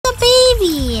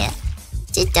baby.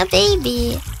 Just a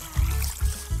baby.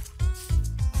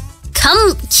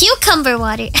 Cucumber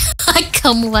water.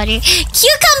 Cum water.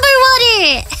 Cucumber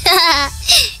water.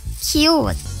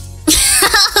 Cute.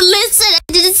 Listen, I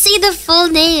didn't see the full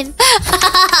name.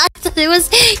 I thought it was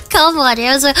cum water.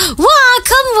 I was like, wow,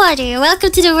 cum water.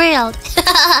 Welcome to the world.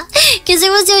 Because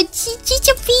it was just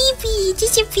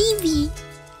a baby.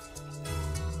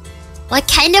 What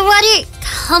kind of water?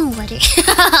 Cum water.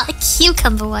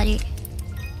 Cucumber water.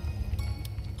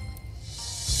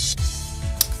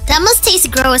 That must taste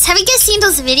gross. Have you guys seen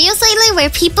those videos lately where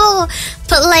people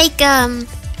put like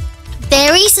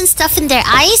berries and stuff in their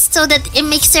ice so that it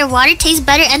makes their water taste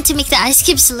better and to make the ice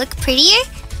cubes look prettier?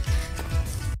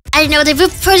 I don't know, they've been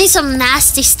putting some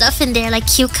nasty stuff in there like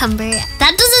cucumber.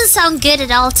 That doesn't sound good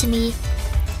at all to me.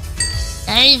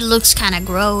 It looks kind of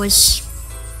gross.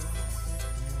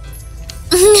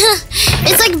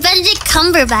 It's like Benedict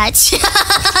Cumberbatch.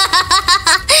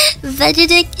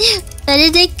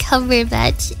 Benedict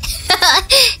Cumberbatch.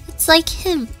 It's like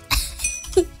him.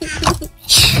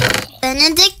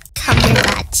 Benedict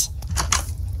Cumberbatch.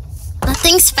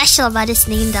 Nothing special about his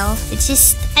name though. It's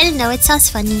just, I don't know, it sounds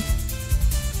funny.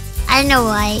 I don't know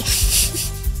why.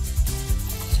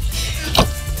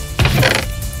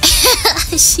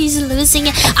 She's losing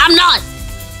it. I'm not!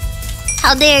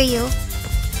 How dare you?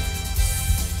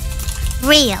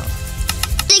 Real.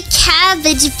 The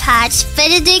Cabbage Patch.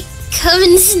 Benedict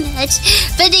Cumbersnatch.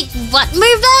 Benedict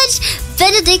Whatmerbadge?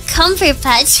 Benedict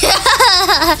Cumberpatch.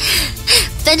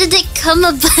 Benedict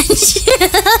Cumberbunch.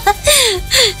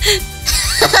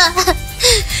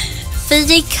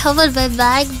 Benedict come on my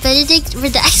bag. Benedict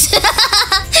Redact.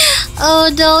 Oh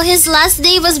no, his last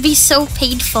name must be so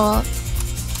painful.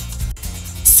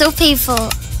 So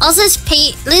painful. Also his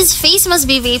face must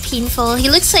be very painful. He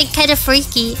looks like kind of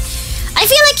freaky. I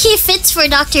feel like he fits for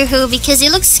Doctor Who because he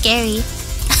looks scary.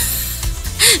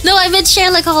 No, I meant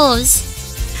Sherlock Holmes.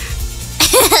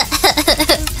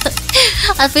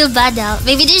 I feel bad now.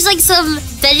 Maybe there's like some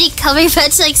Benedict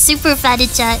Cumberbatch like super fan in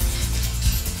chat.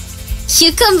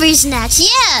 Cucumber snatch.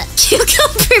 Yeah!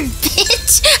 Cucumber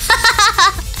bitch!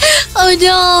 Oh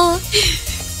no!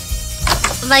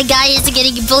 My guy is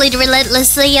getting bullied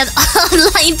relentlessly on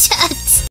online chat.